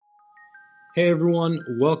Hey everyone,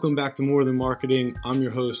 welcome back to More Than Marketing. I'm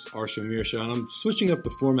your host, Arsha Mirsha, and I'm switching up the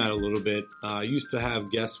format a little bit. I used to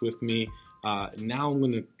have guests with me. Now I'm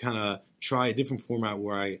going to kind of try a different format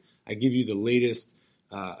where I give you the latest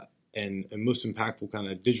and most impactful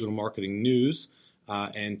kind of digital marketing news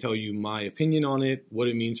and tell you my opinion on it, what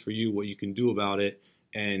it means for you, what you can do about it,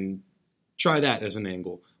 and try that as an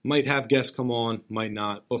angle. Might have guests come on, might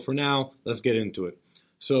not, but for now, let's get into it.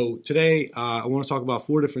 So today I want to talk about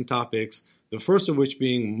 4 different topics. The first of which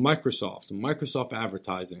being Microsoft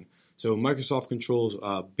advertising. So Microsoft controls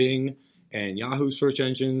Bing and Yahoo search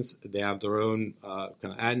engines. They have their own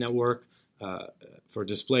kind of ad network for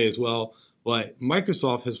display as well. But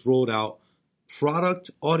Microsoft has rolled out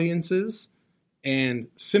product audiences and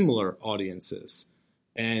similar audiences.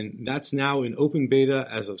 And that's now in open beta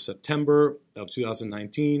as of September of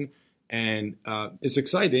 2019. And it's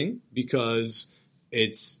exciting because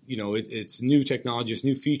it's new technology, it's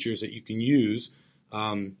new features that you can use.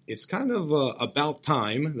 It's kind of about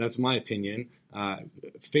time. That's my opinion.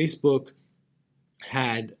 Facebook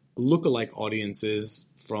had lookalike audiences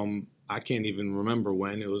from I can't even remember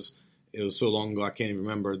when. It was so long ago I can't even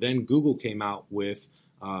remember. Then Google came out with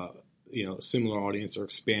similar audience or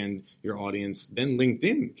expand your audience. Then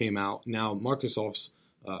LinkedIn came out. Now Microsoft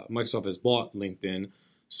has bought LinkedIn,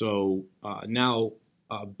 so now.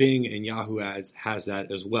 Bing and Yahoo Ads has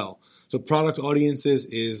that as well. So product audiences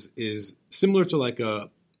is similar to like a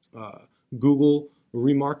Google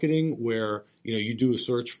remarketing where you do a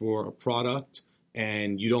search for a product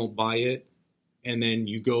and you don't buy it, and then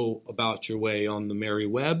you go about your way on the merry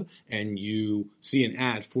web and you see an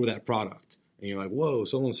ad for that product and you're like, whoa,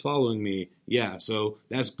 someone's following me. Yeah, so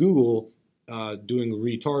that's Google doing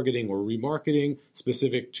retargeting or remarketing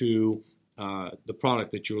specific to the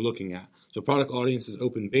product that you're looking at. So product audience is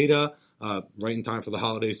open beta, right in time for the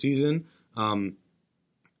holiday season. And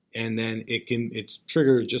then it's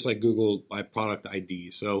triggered just like Google by product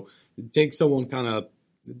ID. So it takes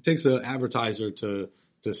an advertiser to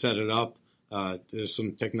set it up. There's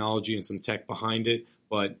some technology and some tech behind it,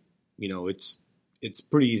 but it's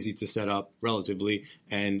pretty easy to set up relatively,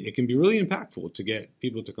 and it can be really impactful to get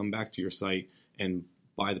people to come back to your site and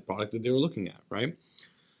buy the product that they were looking at, right?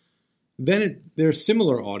 Then there's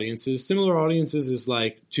similar audiences. Similar audiences is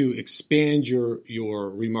like to expand your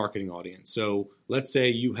remarketing audience. So let's say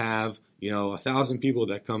you have 1,000 people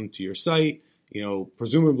that come to your site.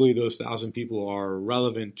 Presumably those 1,000 people are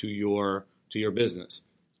relevant to your business.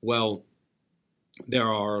 Well, there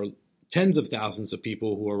are tens of thousands of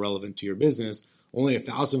people who are relevant to your business. Only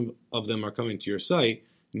 1,000 of them are coming to your site.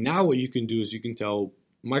 Now what you can do is you can tell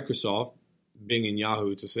Microsoft, Bing, and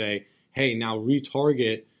Yahoo to say, hey, now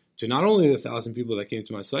retarget to not only the 1,000 people that came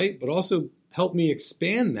to my site, but also help me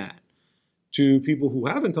expand that to people who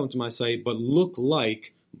haven't come to my site, but look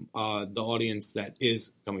like the audience that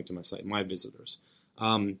is coming to my site, my visitors.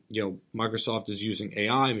 Microsoft is using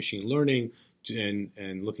AI, machine learning,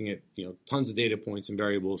 and looking at tons of data points and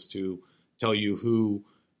variables to tell you who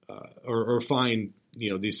or find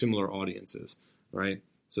these similar audiences, right?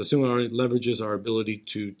 So similar leverages our ability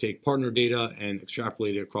to take partner data and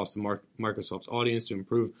extrapolate it across the Microsoft audience to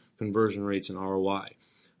improve conversion rates and ROI.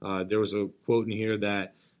 There was a quote in here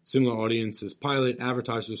that similar audiences pilot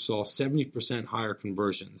advertisers saw 70% higher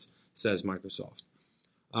conversions, says Microsoft.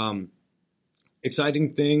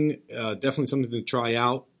 Exciting thing, definitely something to try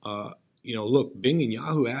out. Look, Bing and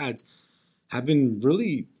Yahoo ads have been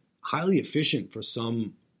really highly efficient for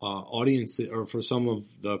some audiences or for some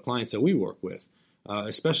of the clients that we work with.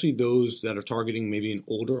 Especially those that are targeting maybe an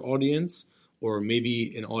older audience or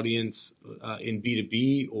maybe an audience in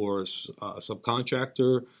B2B or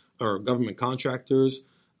subcontractor or government contractors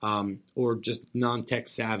or just non-tech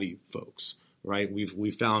savvy folks, right?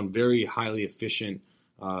 We've found very highly efficient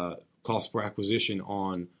cost per acquisition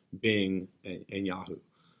on Bing and Yahoo.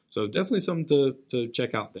 So definitely something to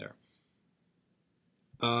check out there.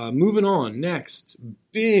 Moving on, next,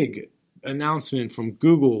 big announcement from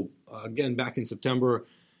Google. Again, back in September,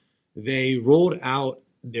 they rolled out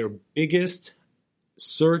their biggest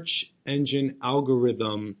search engine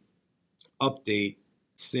algorithm update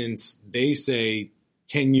since, they say,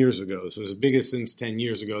 10 years ago. So it's the biggest since 10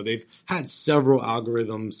 years ago. They've had several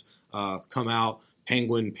algorithms come out,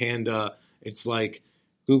 Penguin, Panda. It's like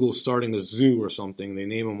Google's starting a zoo or something. They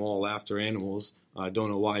name them all after animals. I don't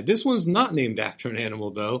know why. This one's not named after an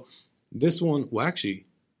animal, though. This one, well, actually,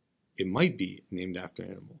 it might be named after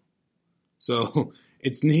an animal. So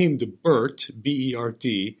it's named Bert,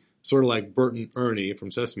 B-E-R-T, sort of like Bert and Ernie from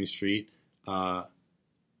Sesame Street. I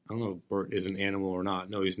don't know if Bert is an animal or not.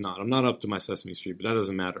 No, he's not. I'm not up to my Sesame Street, but that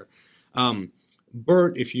doesn't matter.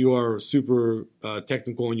 BERT, if you are super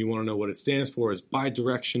technical and you want to know what it stands for, is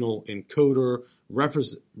bidirectional encoder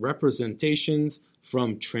representations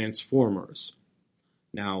from transformers.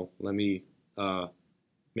 Now, let me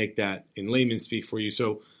make that in layman's speak for you.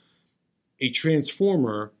 So, a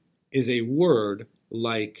transformer is a word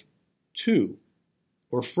like to,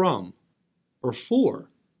 or from, or for,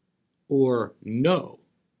 or no.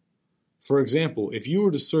 For example, if you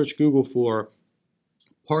were to search Google for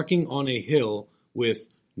parking on a hill with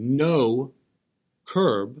no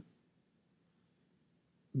curb,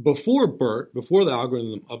 before BERT, before the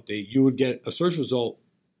algorithm update, you would get a search result,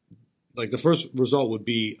 like the first result would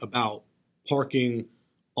be about parking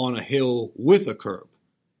on a hill with a curb,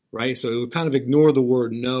 right? So it would kind of ignore the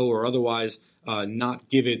word no or otherwise not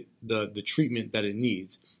give it the treatment that it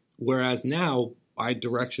needs. Whereas now,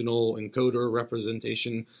 bidirectional encoder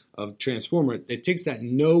representation of transformer, it takes that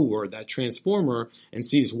no word, that transformer, and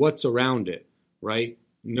sees what's around it, right?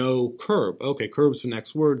 No curb. Okay, curb's the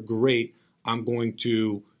next word. Great. I'm going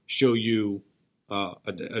to show you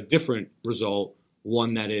a different result,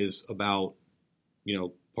 one that is about,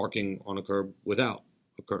 parking on a curb without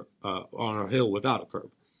a curb, on a hill without a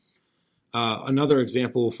curb. Another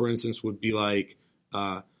example, for instance, would be like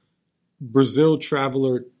Brazil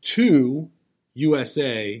traveler to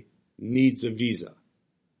USA needs a visa,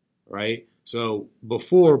 right? So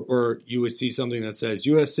before BERT, you would see something that says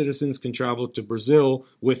U.S. citizens can travel to Brazil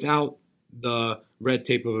without the red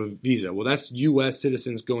tape of a visa. Well, that's U.S.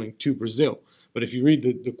 citizens going to Brazil. But if you read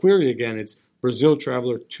the query again, it's Brazil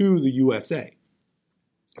traveler to the USA.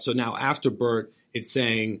 So now after BERT, it's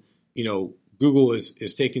saying, Google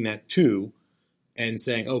is taking that to and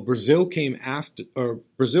saying, oh, Brazil came after, or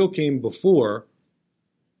Brazil came before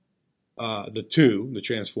the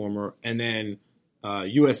transformer, and then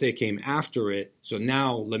USA came after it. So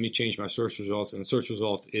now let me change my search results, and the search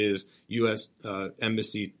result is U.S.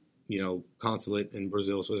 Embassy, consulate in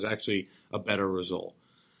Brazil. So it's actually a better result.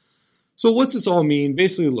 So what's this all mean?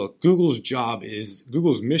 Basically, look, Google's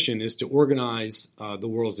mission is to organize the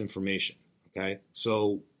world's information. Okay,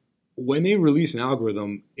 so when they release an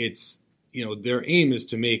algorithm, it's their aim is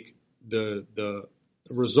to make the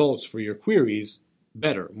results for your queries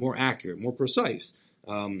better, more accurate, more precise,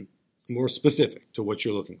 more specific to what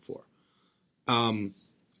you're looking for.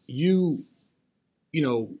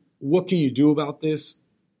 What can you do about this?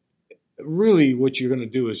 Really, what you're going to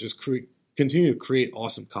do is just continue to create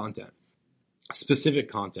awesome content, specific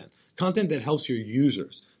content that helps your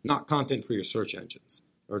users, not content for your search engines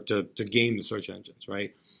or to game the search engines,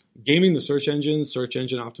 right? Gaming the search engine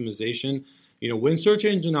optimization. When search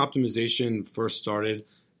engine optimization first started,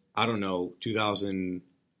 I don't know,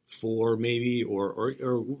 2004 maybe, or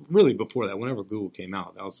really before that, whenever Google came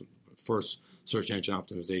out, that was the first search engine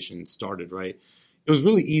optimization started, right? It was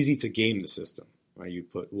really easy to game the system, right? You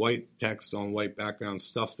put white text on white background,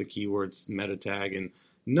 stuff the keywords, meta tag, and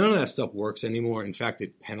none of that stuff works anymore. In fact,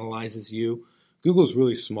 it penalizes you. Google's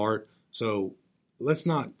really smart, so let's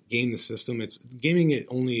not game the system. Gaming it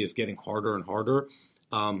only is getting harder and harder,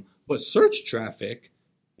 but search traffic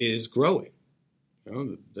is growing.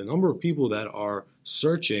 The number of people that are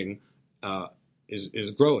searching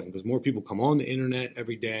is growing because more people come on the internet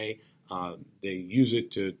every day. They use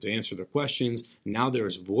it to answer their questions. Now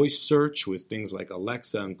there's voice search with things like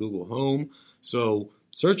Alexa and Google Home. So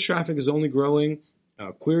search traffic is only growing.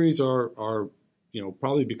 Queries are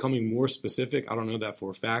probably becoming more specific. I don't know that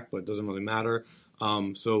for a fact, but it doesn't really matter.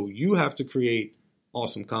 So you have to create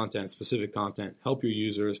awesome content, specific content, help your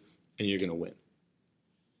users, and you're going to win.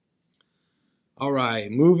 All right,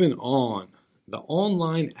 moving on. The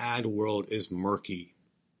online ad world is murky.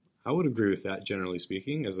 I would agree with that, generally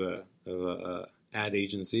speaking, as a ad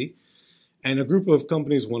agency. And a group of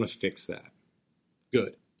companies want to fix that.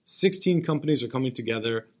 Good. 16 companies are coming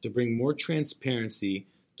together to bring more transparency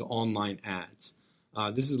to online ads.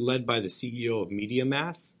 This is led by the CEO of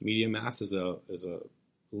MediaMath. MediaMath is a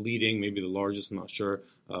leading, maybe the largest, I'm not sure,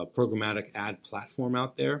 programmatic ad platform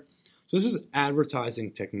out there. So this is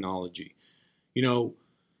advertising technology.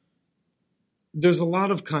 There's a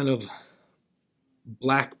lot of kind of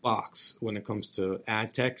black box when it comes to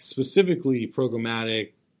ad tech, specifically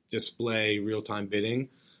programmatic, display, real-time bidding,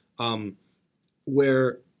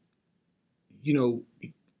 where, you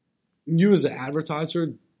as an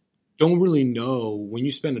advertiser don't really know when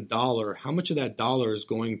you spend $1, how much of that dollar is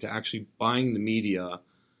going to actually buying the media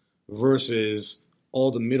versus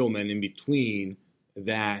all the middlemen in between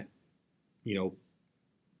that,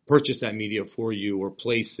 purchase that media for you or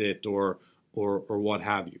place it or what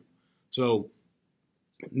have you. So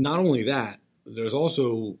not only that, there's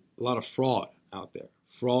also a lot of fraud out there.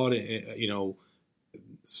 Fraud,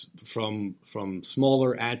 from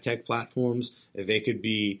smaller ad tech platforms. They could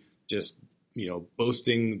be just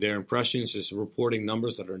boasting their impressions, just reporting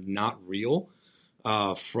numbers that are not real.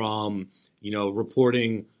 From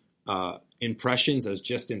reporting impressions as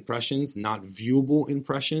just impressions, not viewable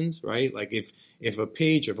impressions, right? Like if a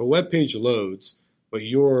web page loads, but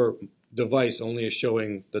your device only is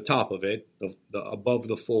showing the top of it, the above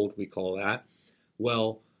the fold, we call that.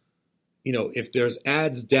 Well, if there's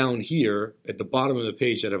ads down here at the bottom of the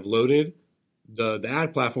page that have loaded, the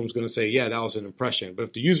ad platform is going to say, yeah, that was an impression. But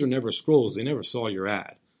if the user never scrolls, they never saw your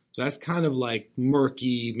ad. So that's kind of like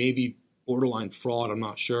murky, maybe borderline fraud, I'm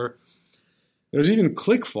not sure. There's even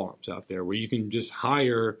click farms out there where you can just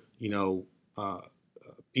hire,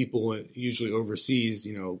 people usually overseas,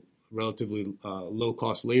 relatively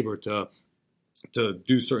low-cost labor to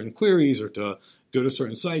do certain queries or to go to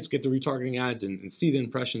certain sites, get the retargeting ads and see the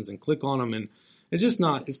impressions and click on them. And it's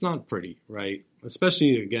not pretty, right?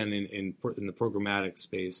 Especially, again, in the programmatic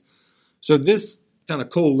space. So this kind of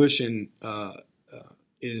coalition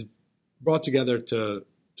is brought together to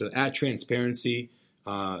add transparency.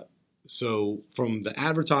 So from the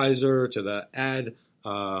advertiser to the ad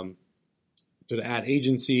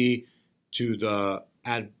agency to the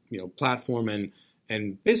ad platform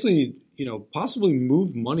and basically possibly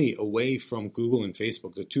move money away from Google and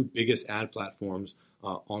Facebook, the two biggest ad platforms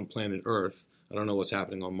on planet Earth. I don't know what's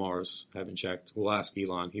happening on Mars. I haven't checked. We'll ask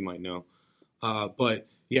Elon. He might know. But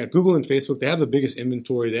yeah, Google and Facebook, they have the biggest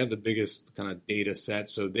inventory. They have the biggest kind of data set.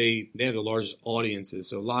 So they have the largest audiences.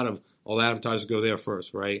 So a lot of all the advertisers go there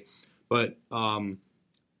first, right? But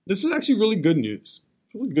this is actually really good news.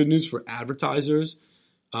 It's really good news for advertisers.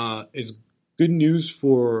 It's good news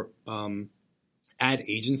for ad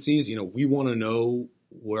agencies. We want to know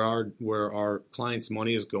where our clients'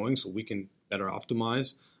 money is going so we can better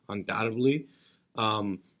optimize, undoubtedly.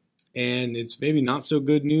 And it's maybe not so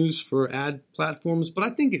good news for ad platforms, but I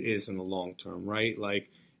think it is in the long term, right? Like,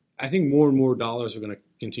 I think more and more dollars are going to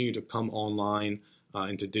continue to come online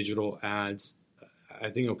into digital ads. I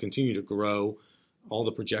think it'll continue to grow. All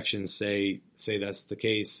the projections say that's the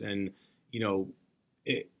case, and we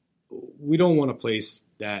don't want a place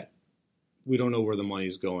that we don't know where the money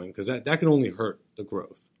is going, because that can only hurt the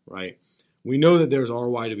growth, right? We know that there's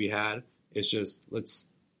ROI to be had. It's just let's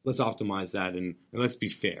optimize that and let's be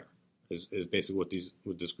fair. Is basically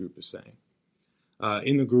what this group is saying.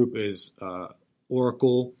 In the group is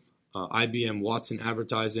Oracle, IBM Watson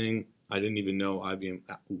Advertising. I didn't even know IBM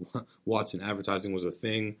Watson Advertising was a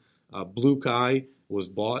thing. Blue Kai was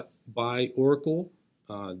bought by Oracle.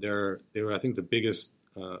 They were, I think, the biggest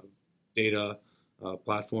data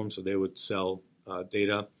platform, so they would sell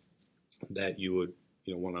data that you would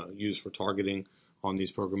want to use for targeting on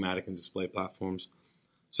these programmatic and display platforms.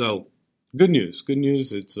 So good news.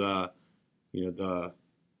 It's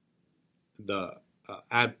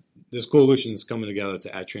this coalition is coming together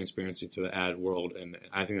to add transparency to the ad world, and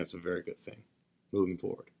I think that's a very good thing moving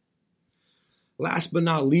forward. Last but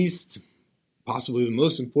not least, possibly the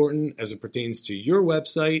most important as it pertains to your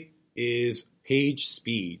website, is page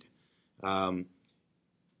speed. Backlinko,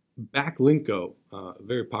 a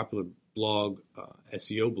very popular blog,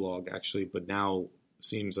 SEO blog actually, but now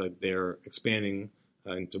seems like they're expanding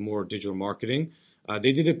into more digital marketing.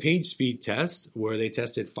 They did a page speed test where they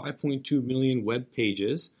tested 5.2 million web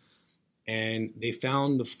pages, and they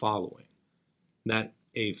found the following: that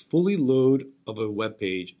a fully load of a web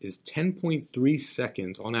page is 10.3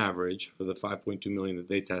 seconds on average for the 5.2 million that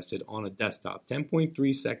they tested on a desktop,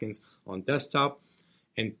 10.3 seconds on desktop,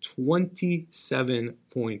 and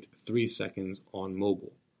 27.3 seconds on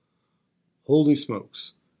mobile. Holy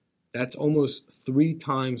smokes. That's almost 3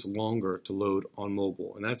 times longer to load on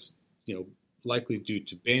mobile, and that's likely due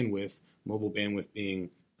to bandwidth, mobile bandwidth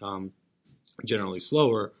being generally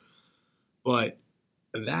slower, but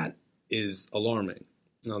that is alarming.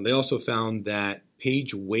 Now, they also found that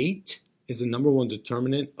page weight is the number one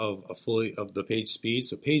determinant of the page speed.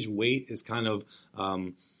 So page weight is kind of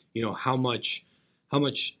how much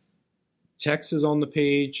text is on the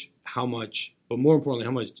page, but more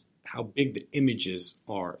importantly, how big the images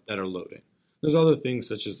are that are loading. There's other things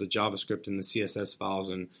such as the JavaScript and the CSS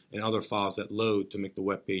files and other files that load to make the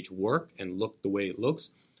web page work and look the way it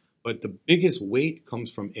looks. But the biggest weight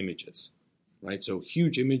comes from images, right? So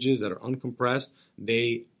huge images that are uncompressed,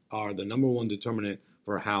 they are the number one determinant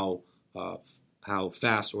for how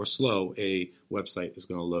fast or slow a website is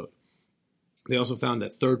going to load. They also found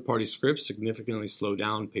that third-party scripts significantly slow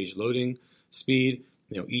down page loading speed.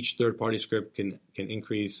 Each third-party script can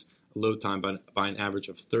increase load time by an average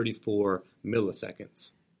of 34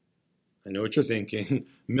 milliseconds. I know what you're thinking,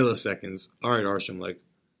 milliseconds. All right, Arsham,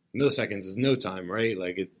 Milliseconds is no time, right?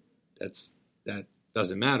 Like that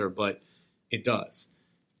doesn't matter, but it does.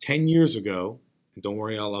 10 years ago, and don't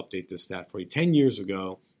worry, I'll update this stat for you. 10 years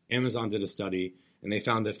ago, Amazon did a study, and they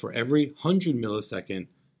found that for every 100 millisecond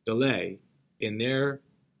delay in their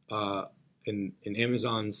in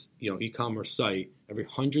Amazon's e-commerce site, every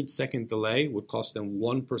 100-second delay would cost them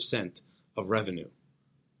 1% of revenue.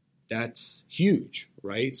 That's huge,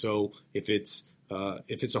 right? So if it's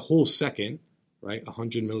a whole second, right,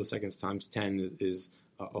 100 milliseconds times 10 is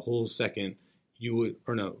a whole second. You would,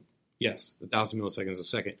 or no, yes, 1,000 milliseconds a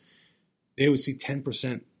second. They would see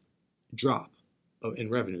 10% drop in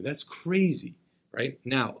revenue. That's crazy, right?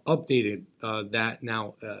 Now, updated that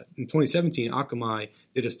now in 2017, Akamai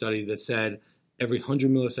did a study that said every 100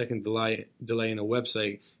 millisecond delay in a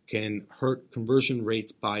website can hurt conversion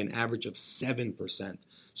rates by an average of 7%.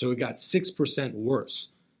 So it got 6%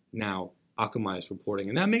 worse now, Akamai is reporting.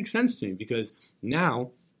 And that makes sense to me because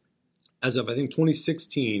now, as of I think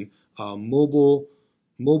 2016, mobile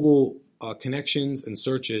connections and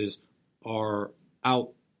searches are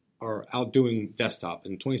outdoing desktop.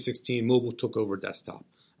 In 2016, mobile took over desktop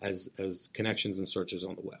as connections and searches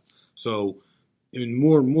on the web. So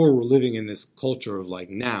more and more we're living in this culture of like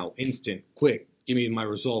now, instant, quick, give me my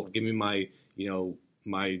result, give me my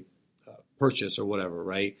my purchase or whatever,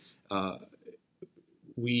 right?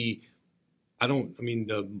 Maybe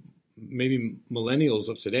millennials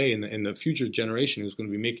of today and the future generation who's going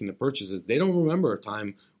to be making the purchases, they don't remember a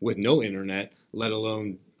time with no internet, let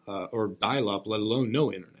alone or dial-up, let alone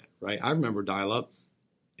no internet, right? I remember dial-up,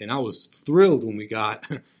 and I was thrilled when we got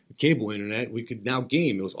cable internet. We could now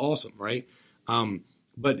game. It was awesome, right?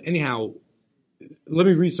 But anyhow, let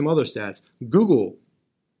me read some other stats. Google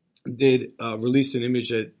did release an image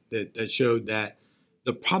that showed that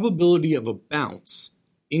the probability of a bounce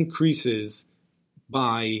increases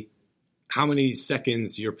by how many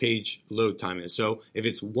seconds your page load time is. So if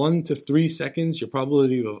it's 1 to 3 seconds, your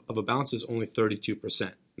probability of a bounce is only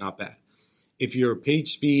 32%. Not bad. If your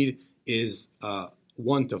page speed is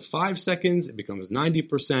 1 to 5 seconds, it becomes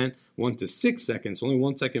 90%. 1 to 6 seconds, only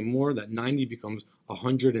 1 second more, that 90 becomes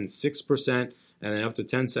 106%. And then up to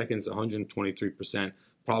 10 seconds, 123%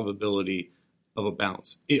 probability of a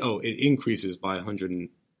bounce. It increases by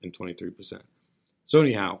 123%. So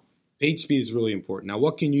anyhow, page speed is really important. Now,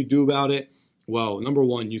 what can you do about it? Well, number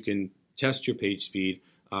one, you can test your page speed.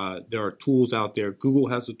 There are tools out there. Google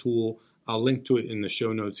has a tool. I'll link to it in the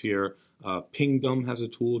show notes here. Pingdom has a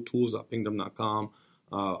tool, tools.pingdom.com.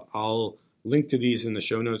 I'll link to these in the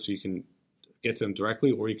show notes so you can get to them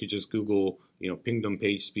directly, or you could just Google, Pingdom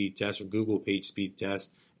page speed test or Google page speed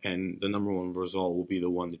test, and the number one result will be the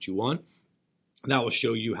one that you want. That will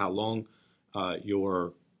show you how long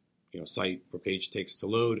your site or page takes to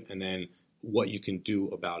load, and then what you can do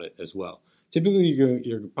about it as well. Typically,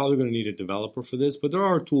 you're probably going to need a developer for this, but there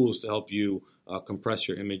are tools to help you compress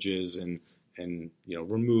your images and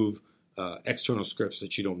remove external scripts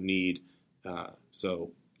that you don't need.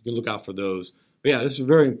 So you can look out for those. But yeah, this is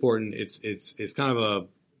very important. It's kind of a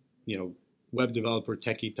web developer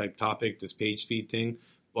techie type topic, this page speed thing,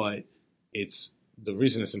 but it's the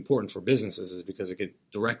reason it's important for businesses is because it could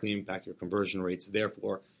directly impact your conversion rates,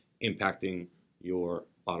 therefore impacting your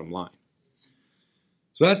bottom line.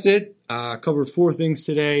 So that's it. I covered 4 things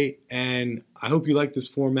today, and I hope you like this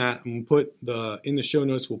format. I'm going to put in the show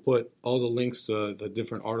notes, we'll put all the links to the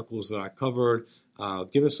different articles that I covered.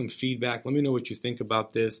 Give us some feedback. Let me know what you think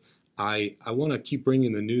about this. I want to keep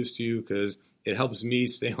bringing the news to you because it helps me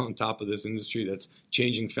stay on top of this industry that's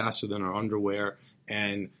changing faster than our underwear,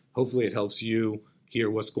 and hopefully it helps you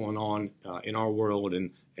hear what's going on in our world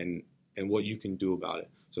and what you can do about it.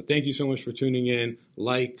 So thank you so much for tuning in.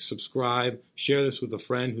 Like, subscribe, share this with a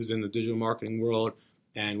friend who's in the digital marketing world,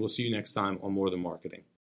 and we'll see you next time on More Than Marketing.